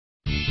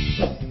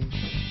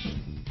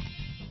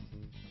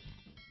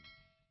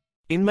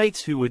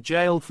Inmates who were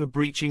jailed for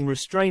breaching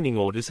restraining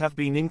orders have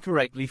been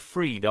incorrectly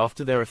freed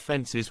after their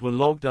offences were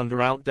logged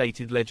under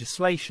outdated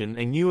legislation.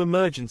 A new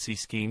emergency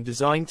scheme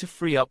designed to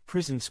free up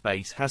prison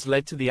space has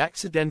led to the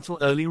accidental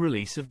early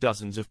release of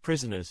dozens of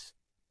prisoners.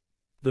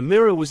 The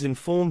Mirror was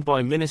informed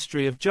by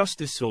Ministry of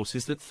Justice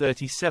sources that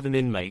 37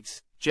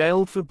 inmates,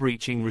 jailed for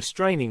breaching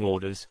restraining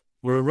orders,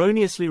 were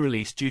erroneously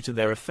released due to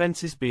their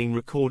offences being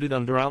recorded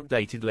under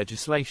outdated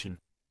legislation.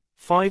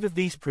 5 of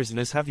these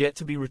prisoners have yet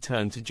to be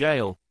returned to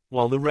jail,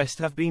 while the rest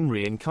have been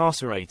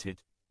re-incarcerated.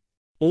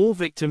 All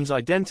victims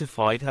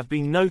identified have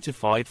been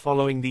notified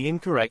following the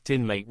incorrect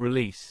inmate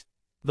release.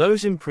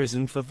 Those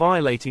imprisoned for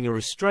violating a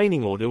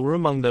restraining order were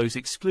among those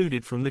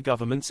excluded from the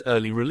government's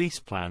early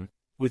release plan,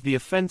 with the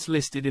offence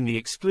listed in the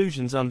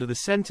exclusions under the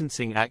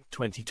Sentencing Act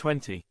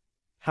 2020.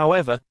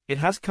 However, it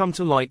has come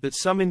to light that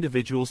some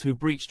individuals who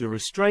breached a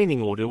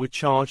restraining order were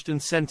charged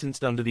and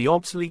sentenced under the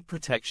obsolete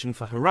Protection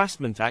for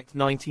Harassment Act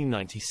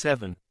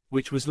 1997.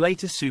 Which was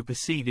later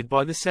superseded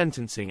by the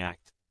Sentencing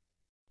Act.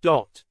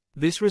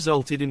 This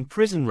resulted in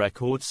prison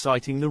records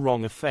citing the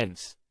wrong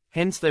offence,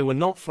 hence they were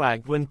not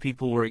flagged when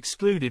people were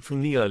excluded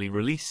from the early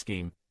release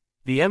scheme.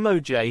 The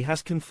MOJ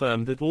has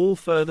confirmed that all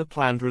further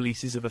planned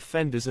releases of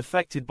offenders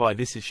affected by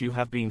this issue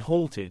have been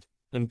halted,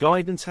 and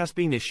guidance has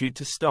been issued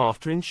to staff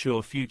to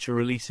ensure future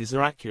releases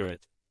are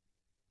accurate.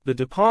 The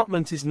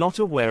department is not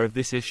aware of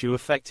this issue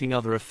affecting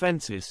other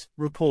offences,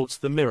 reports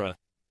the Mirror.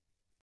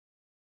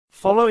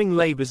 Following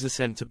Labour's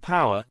ascent to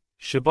power,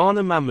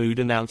 Shabana Mahmood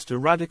announced a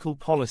radical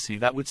policy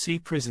that would see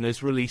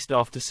prisoners released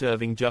after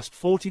serving just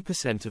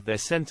 40% of their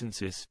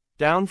sentences,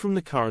 down from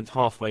the current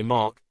halfway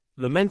mark,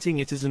 lamenting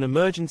it as an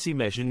emergency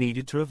measure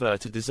needed to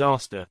avert a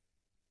disaster.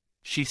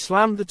 She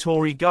slammed the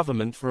Tory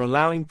government for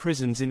allowing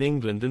prisons in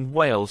England and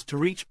Wales to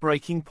reach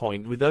breaking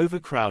point with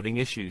overcrowding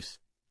issues.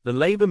 The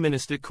Labour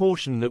minister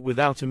cautioned that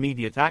without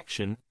immediate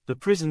action, the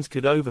prisons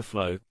could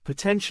overflow,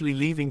 potentially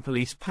leaving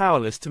police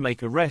powerless to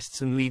make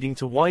arrests and leading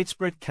to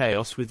widespread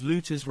chaos with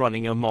looters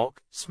running amok,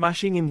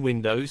 smashing in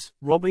windows,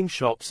 robbing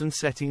shops and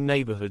setting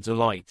neighbourhoods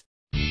alight.